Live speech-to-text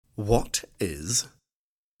What is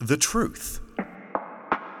the truth?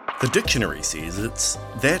 The dictionary says it's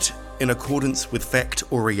that in accordance with fact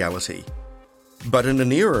or reality. But in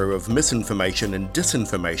an era of misinformation and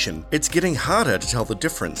disinformation, it's getting harder to tell the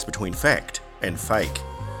difference between fact and fake.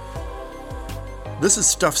 This is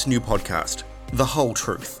Stuff's new podcast, The Whole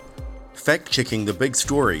Truth, fact-checking the big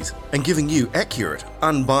stories and giving you accurate,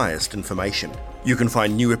 unbiased information. You can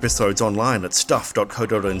find new episodes online at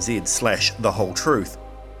stuff.co.nz/thewholetruth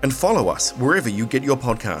and follow us wherever you get your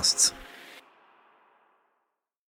podcasts.